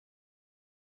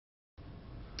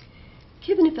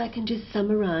Kevin, if I can just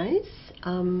summarise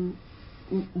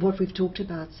what we've talked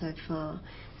about so far.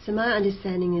 So my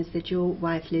understanding is that your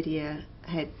wife Lydia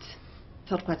had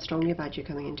felt quite strongly about you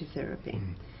coming into therapy,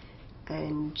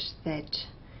 and that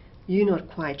you're not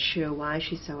quite sure why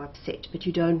she's so upset, but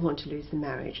you don't want to lose the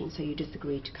marriage, and so you just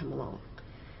agreed to come along.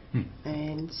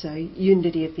 And so you and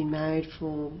Lydia have been married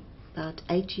for about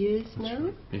 8 years now?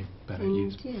 Right. Yeah, about 8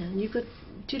 years. Yeah, and you've got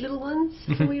 2 little ones,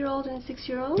 a 4-year-old and a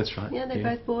 6-year-old? That's right. Yeah, they're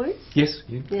both boys? Yes,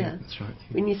 yeah, that's right.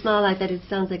 Yeah. When you smile like that, it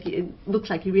sounds like it looks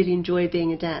like you really enjoy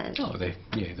being a dad. Oh, they're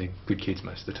good kids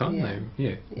most of the time.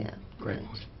 Yeah. Great Right.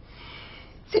 boys.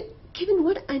 So, Kevin,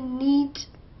 what I need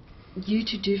you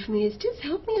to do for me is just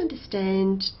help me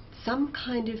understand some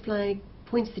kind of like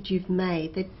points that you've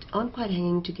made that aren't quite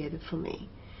hanging together for me.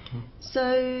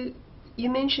 So, you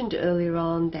mentioned earlier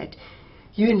on that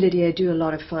you and Lydia do a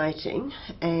lot of fighting,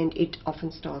 and it often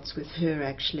starts with her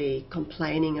actually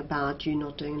complaining about you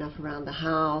not doing enough around the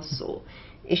house or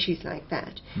issues like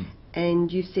that.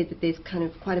 And you said that there's kind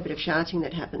of quite a bit of shouting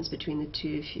that happens between the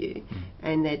two of you,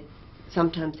 and that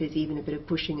sometimes there's even a bit of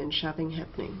pushing and shoving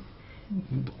happening.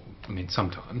 I mean,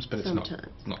 sometimes, but Sometimes.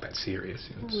 it's not that serious.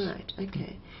 You know, Right,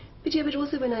 okay. But yeah, but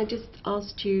also when I just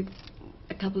asked you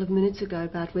a couple of minutes ago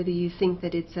about whether you think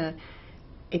that it's an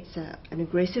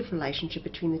aggressive relationship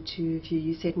between the two of you,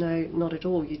 you said no, not at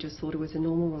all. You just thought it was a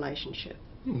normal relationship.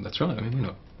 That's right. I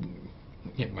mean,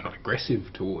 we're not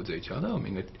aggressive towards each other. I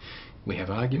mean, we have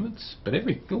arguments, but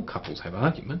all couples have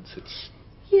arguments.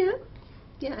 Yeah,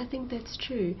 I think that's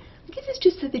true. I guess it's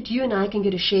just so that you and I can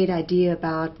get a shared idea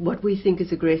about what we think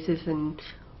is aggressive and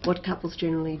what couples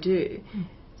generally do.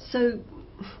 So,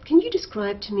 can you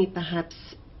describe to me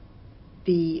perhaps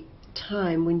the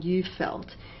time when you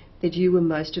felt that you were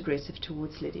most aggressive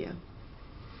towards Lydia?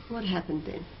 What happened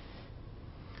then?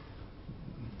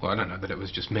 Well, I don't know that it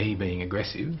was just me being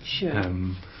aggressive. Sure.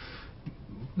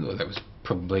 Well, that was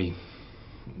probably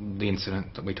the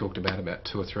incident that we talked about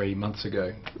 2 or 3 months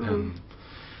ago.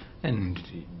 And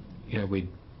you know,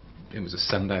 it was a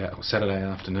Sunday or Saturday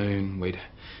afternoon. We'd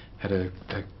had a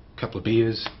couple of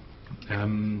beers,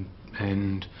 and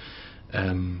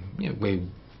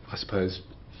I suppose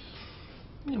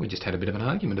we just had a bit of an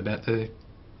argument about the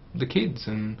kids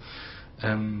and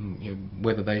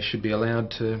whether they should be allowed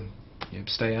to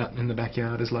stay out in the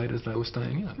backyard as late as they were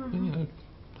staying out. And,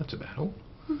 that's about all.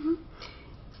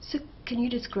 So can you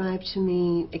describe to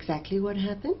me exactly what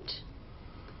happened?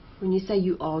 When you say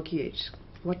you argued,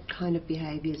 what kind of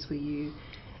behaviours were you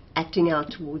acting out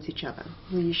towards each other?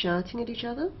 Were you shouting at each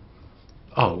other?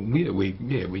 Oh, there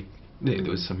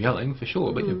was some yelling for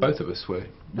sure, but both of us were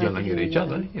yelling at each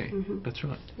other. Yeah, that's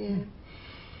right. Yeah.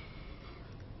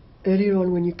 Earlier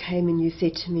on when you came in, you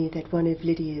said to me that one of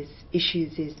Lydia's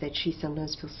issues is that she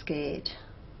sometimes feels scared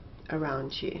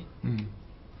around you.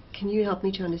 Can you help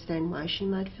me to understand why she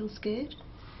might feel scared?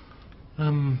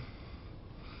 Well,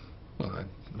 I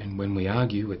mean, when we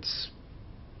argue,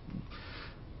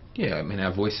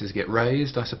 our voices get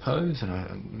raised, I suppose, and I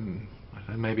don't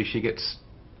know, maybe she gets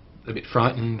a bit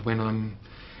frightened when I'm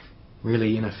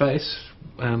really in her face,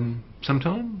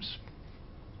 sometimes.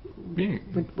 Yeah.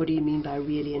 What do you mean by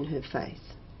really in her face?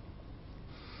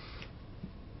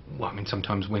 Well, I mean,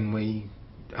 sometimes when we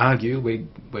argue,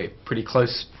 we're pretty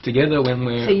close together when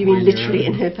we're... So you mean literally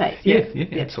in her face? Yeah,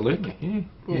 absolutely,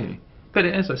 yeah. But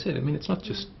as I said, I mean, it's not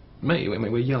just me. I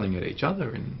mean, we're yelling at each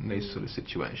other in these sort of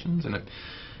situations, and it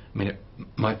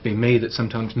might be me that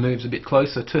sometimes moves a bit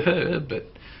closer to her, but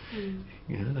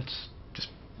that's just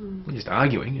we're just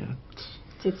arguing.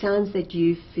 So it sounds that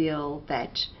you feel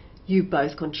that you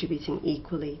both contributing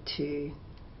equally to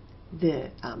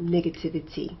the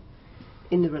negativity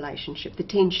in the relationship, the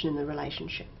tension in the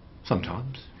relationship.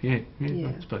 Sometimes, yeah.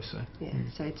 I suppose so. Yeah.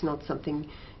 So it's not something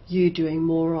you doing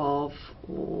more of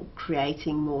or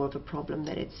creating more of a problem,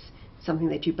 that it's something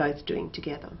that you're both doing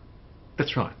together.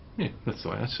 That's right. Yeah, that's the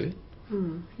way I see it.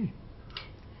 Do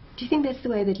you think that's the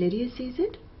way that Lydia sees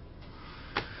it?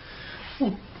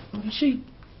 Well, she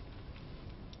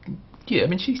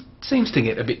seems to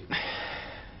get a bit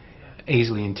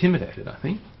easily intimidated, I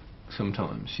think,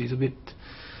 sometimes. She's a bit,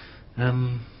 I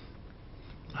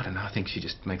don't know, I think she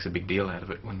just makes a big deal out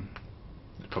of it when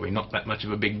it's probably not that much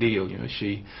of a big deal,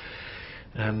 She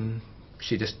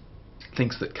just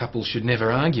thinks that couples should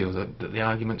never argue, that the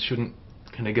arguments shouldn't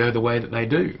kind of go the way that they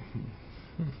do.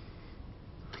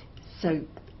 So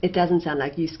it doesn't sound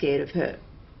like you're scared of her?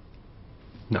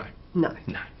 No. No.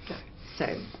 So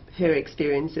her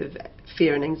experience of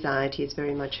fear and anxiety is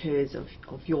very much hers of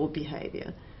your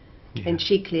behaviour. Yeah. And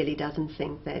she clearly doesn't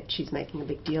think that she's making a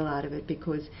big deal out of it,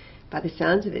 because by the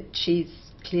sounds of it, she's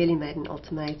clearly made an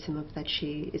ultimatum of that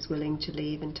she is willing to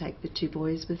leave and take the 2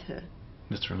 boys with her.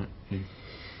 That's right. Yeah.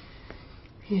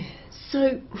 Yeah.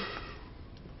 So,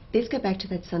 let's go back to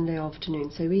that Sunday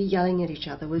afternoon. So we're yelling at each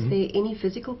other. Was there any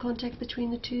physical contact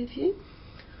between the 2 of you?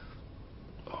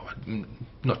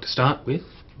 Not to start with,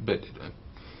 but I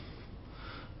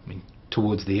mean,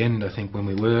 towards the end, I think when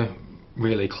we were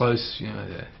really close, you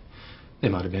know, there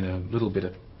might have been a little bit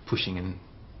of pushing and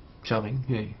shoving.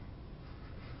 Yeah.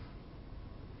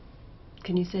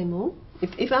 Can you say more?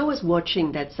 If I was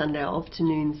watching that Sunday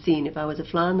afternoon scene, if I was a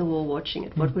fly on the wall watching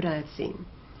it, what would I have seen?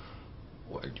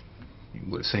 Well, you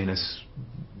would have seen us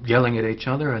yelling at each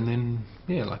other, and then,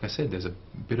 yeah, like I said, there's a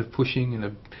bit of pushing and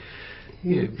a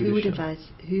Who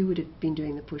would have been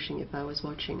doing the pushing if I was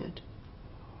watching it?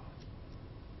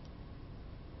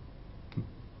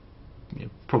 Yeah,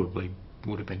 probably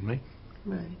would have been me.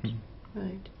 Right,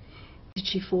 right. Did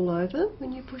she fall over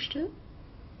when you pushed her?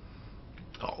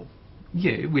 Oh,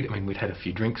 yeah. We'd had a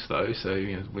few drinks though, so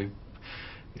you know,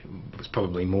 it was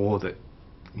probably more that,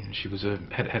 you know, she was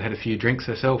had a few drinks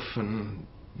herself and,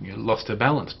 you know, lost her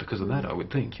balance because of that. I would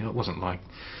think. You know, it wasn't like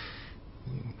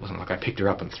I picked her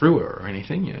up and threw her or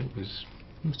anything. You know, it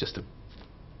was just a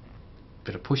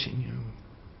bit of pushing. You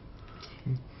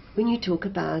know. When you talk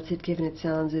about it, Kevin, it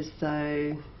sounds as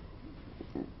though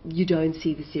you don't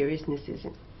see the seriousness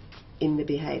in the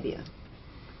behaviour.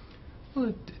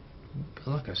 Well,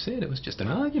 like I said, it was just an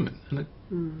argument, and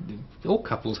all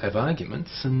couples have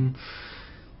arguments, and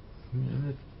you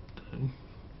know,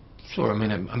 sure. I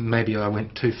mean, maybe I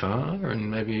went too far,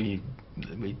 and maybe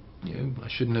I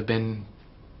shouldn't have been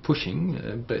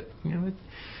pushing, but you know,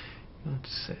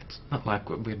 it's not like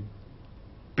we'd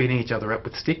beating each other up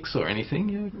with sticks or anything.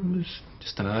 You know, it was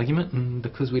just an argument, and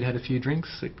because we'd had a few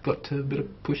drinks, it got to a bit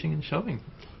of pushing and shoving.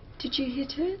 Did you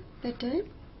hit her that day?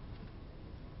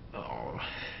 Oh,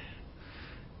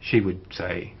 she would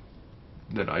say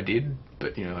that I did,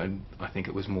 but you know, I think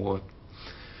it was more,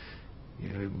 you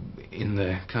know, in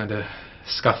the kind of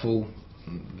scuffle,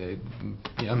 you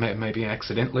know, maybe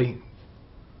accidentally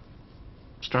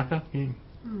struck her. Yeah.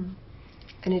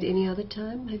 And at any other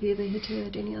time, have you ever hit her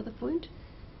at any other point?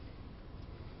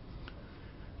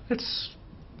 It's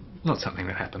not something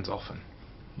that happens often.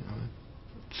 You know,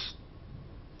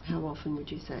 how often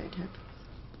would you say it happens?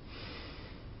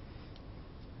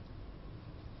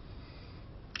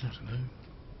 I don't know,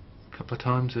 a couple of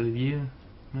times a year,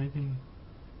 maybe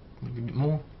a bit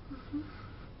more.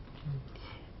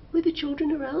 Were the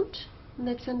children around on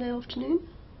that Sunday afternoon?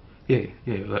 Yeah.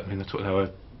 I mean, that's what they were.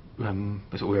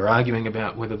 That's what we were arguing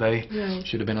about, whether they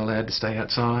should have been allowed to stay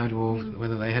outside or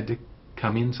whether they had to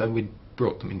come in. So we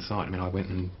brought them inside. I mean, I went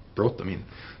and brought them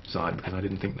inside because I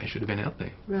didn't think they should have been out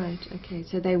there. Right. Okay.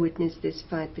 So they witnessed this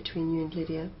fight between you and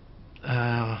Lydia.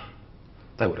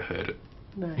 They would have heard it.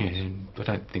 Right. Yeah, but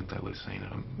I don't think they would have seen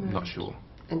it. I'm not sure.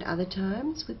 And other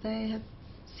times, would they have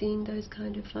seen those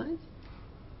kind of fights?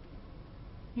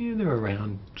 Yeah, they're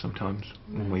around sometimes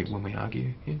when we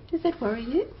argue. Yeah. Does that worry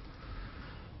you?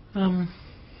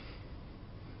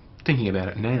 Thinking about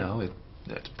it now,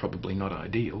 that's probably not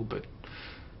ideal, but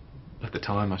at the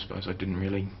time I suppose I didn't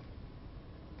really,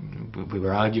 we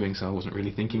were arguing, so I wasn't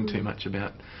really thinking too much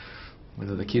about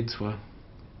whether the kids were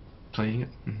seeing it.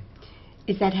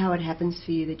 Is that how it happens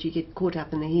for you, that you get caught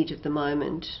up in the heat of the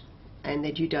moment and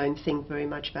that you don't think very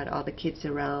much about are the kids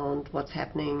around, what's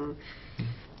happening,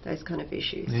 those kind of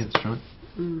issues? Yeah, that's right.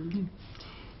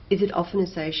 Is it often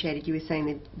associated, you were saying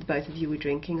that both of you were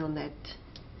drinking on that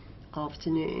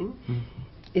afternoon.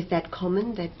 Is that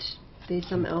common, that there's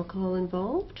some alcohol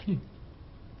involved? Yeah.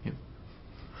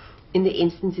 In the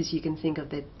instances you can think of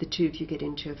that the two of you get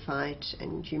into a fight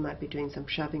and you might be doing some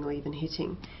shoving or even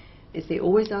hitting, is there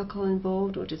always alcohol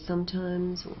involved or just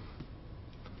sometimes? Or?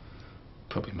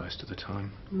 Probably most of the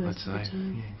time, I'd say. The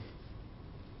time.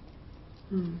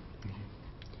 Yeah.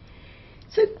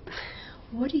 So,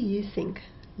 what do you think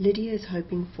Lydia is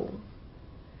hoping for?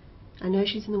 I know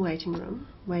she's in the waiting room,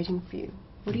 waiting for you.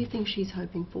 What do you think she's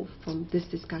hoping for from this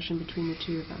discussion between the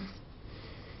two of us?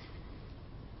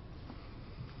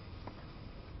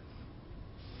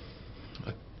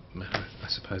 I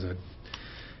suppose I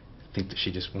think that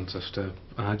she just wants us to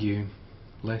argue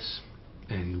less,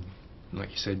 and like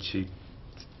you said, she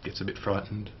gets a bit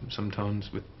frightened sometimes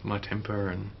with my temper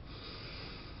and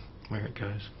where it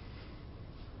goes.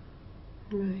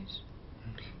 Right.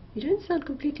 You don't sound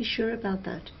completely sure about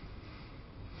that.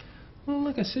 Well,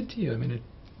 like I said to you, I mean,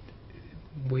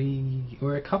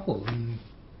 we're a couple, and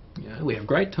you know, we have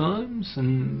great times,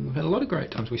 and we've had a lot of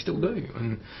great times. We still do,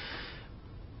 and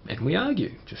we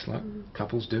argue just like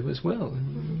couples do as well.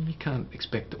 And you can't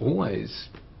expect to always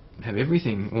have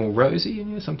everything all rosy,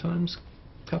 and sometimes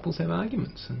couples have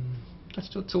arguments, and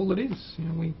that's all it is.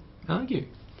 We argue.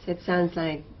 So it sounds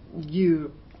like you're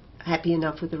happy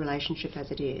enough with the relationship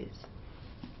as it is.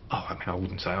 Oh, I mean, I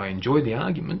wouldn't say I enjoy the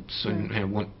arguments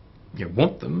and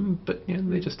want them, but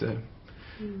they're just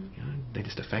they're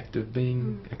just a fact of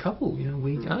being a couple.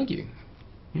 We argue.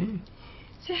 Yeah.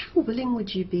 So how willing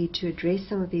would you be to address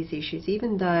some of these issues,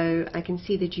 even though I can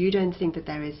see that you don't think that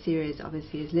they're as serious,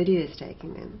 obviously, as Lydia is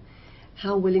taking them?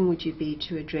 How willing would you be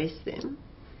to address them?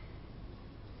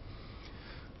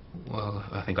 Well,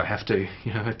 I think I have to.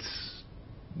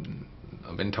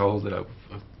 I've been told that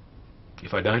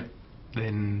if I don't,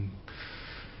 then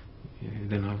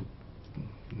the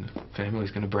family's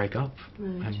going to break up,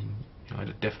 right. And I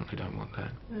definitely don't want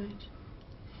that. Right.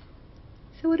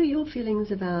 So what are your feelings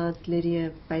about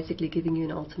Lydia basically giving you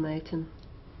an ultimatum?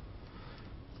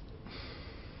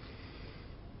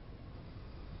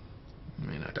 I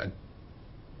mean,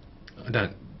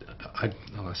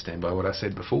 I stand by what I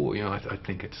said before. I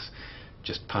think it's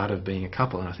just part of being a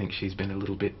couple, and I think she's been a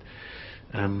little bit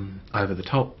over the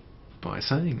top by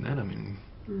saying that. I mean,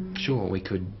 sure, we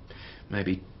could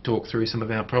maybe talk through some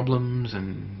of our problems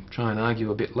and try and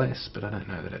argue a bit less, but I don't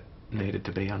know that it needed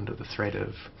to be under the threat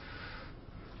of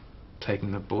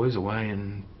taking the boys away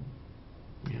and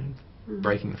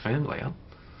breaking the family up.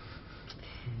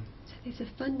 So there's a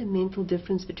fundamental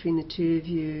difference between the two of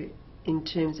you in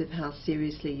terms of how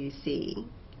seriously you see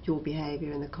your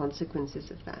behaviour and the consequences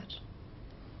of that.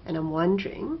 And I'm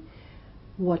wondering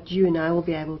what you and I will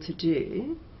be able to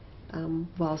do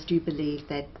whilst you believe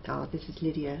that this is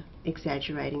Lydia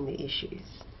exaggerating the issues,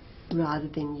 rather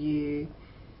than you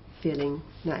feeling,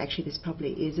 no, actually this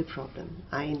probably is a problem.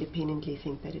 I independently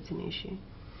think that it's an issue.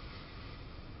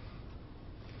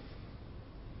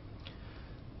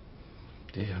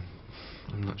 Yeah,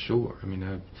 I'm not sure. I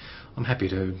mean, I'm happy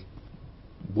to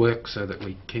work so that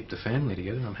we keep the family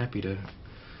together. I'm happy to,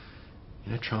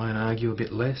 try and argue a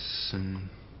bit less, and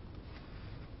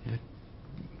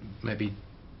maybe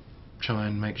try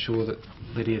and make sure that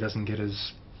Lydia doesn't get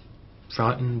as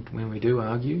frightened when we do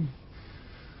argue.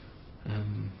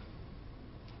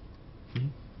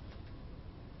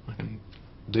 I can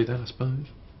do that, I suppose.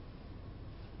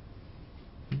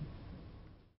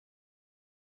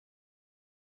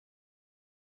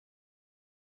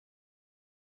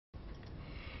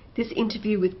 This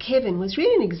interview with Kevin was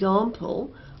really an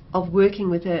example of working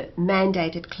with a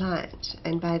mandated client,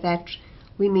 and by that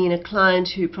we mean a client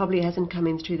who probably hasn't come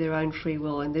in through their own free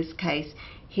will. In this case,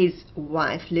 his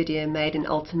wife, Lydia, made an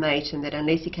ultimatum that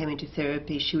unless he came into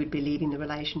therapy, she would be leaving the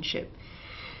relationship.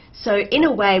 So in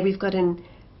a way, we've got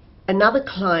another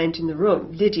client in the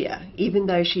room, Lydia. Even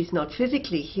though she's not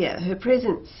physically here, her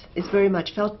presence is very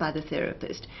much felt by the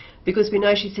therapist, because we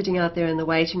know she's sitting out there in the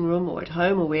waiting room or at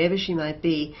home or wherever she might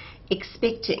be,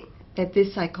 expecting that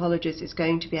this psychologist is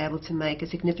going to be able to make a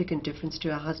significant difference to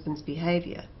her husband's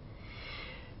behavior.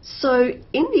 So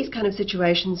in these kind of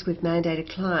situations with mandated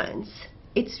clients,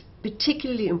 it's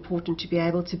particularly important to be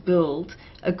able to build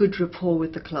a good rapport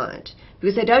with the client,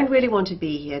 because they don't really want to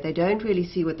be here, they don't really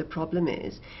see what the problem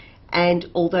is. And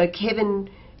although Kevin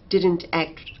didn't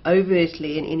act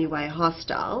overtly in any way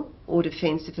hostile or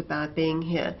defensive about being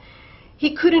here,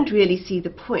 he couldn't really see the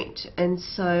point. And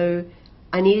so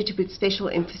I needed to put special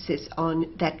emphasis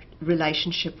on that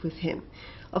relationship with him.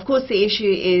 Of course, the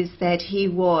issue is that he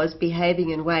was behaving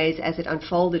in ways as it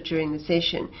unfolded during the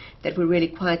session that were really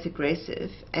quite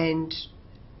aggressive and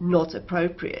not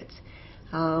appropriate.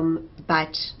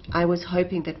 But I was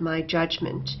hoping that my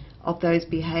judgment of those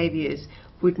behaviors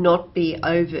would not be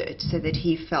overt, so that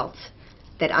he felt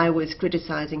that I was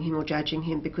criticizing him or judging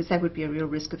him, because that would be a real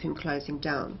risk of him closing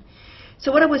down.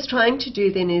 So what I was trying to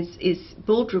do then is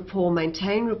build rapport,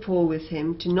 maintain rapport with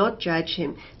him, to not judge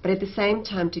him, but at the same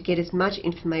time to get as much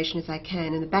information as I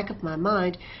can. In the back of my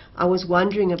mind, I was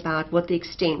wondering about what the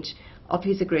extent of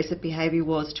his aggressive behavior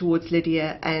was towards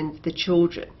Lydia and the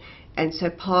children. And so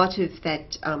part of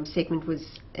that segment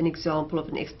was an example of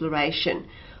an exploration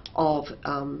of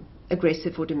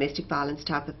aggressive or domestic violence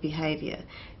type of behavior.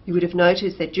 You would have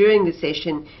noticed that during the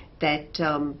session that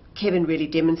Kevin really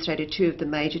demonstrated two of the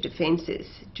major defences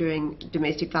during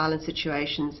domestic violence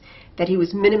situations, that he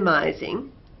was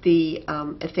minimising the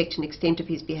effect and extent of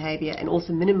his behaviour, and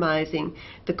also minimising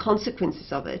the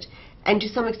consequences of it, and to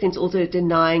some extent also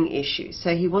denying issues.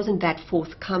 So he wasn't that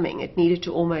forthcoming. It needed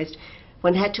to almost,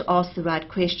 one had to ask the right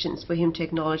questions for him to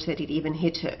acknowledge that he'd even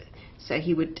hit her. So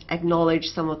he would acknowledge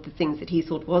some of the things that he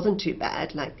thought wasn't too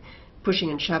bad, like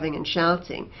pushing and shoving and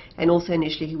shouting, and also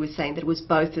initially he was saying that it was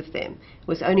both of them. It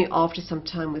was only after some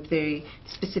time with very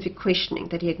specific questioning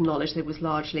that he acknowledged that it was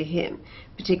largely him,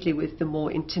 particularly with the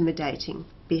more intimidating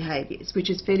behaviours, which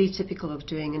is fairly typical of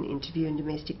doing an interview in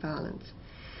domestic violence.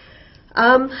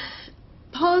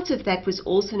 Part of that was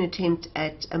also an attempt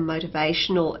at a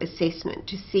motivational assessment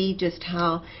to see just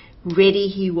how ready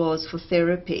he was for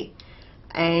therapy.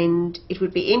 And it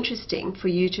would be interesting for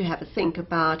you to have a think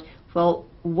about, well,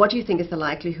 what do you think is the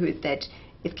likelihood that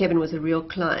if Kevin was a real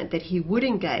client that he would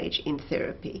engage in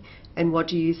therapy, and what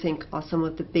do you think are some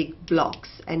of the big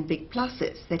blocks and big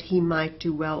pluses that he might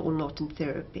do well or not in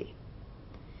therapy?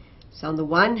 So on the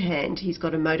one hand, he's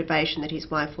got a motivation that his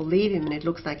wife will leave him and it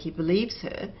looks like he believes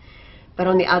her, but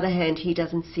on the other hand, he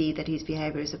doesn't see that his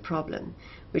behavior is a problem,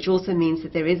 which also means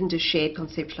that there isn't a shared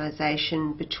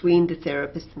conceptualization between the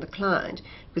therapist and the client,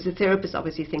 because the therapist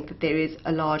obviously thinks that there is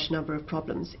a large number of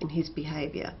problems in his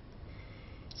behavior.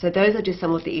 So those are just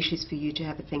some of the issues for you to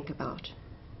have a think about.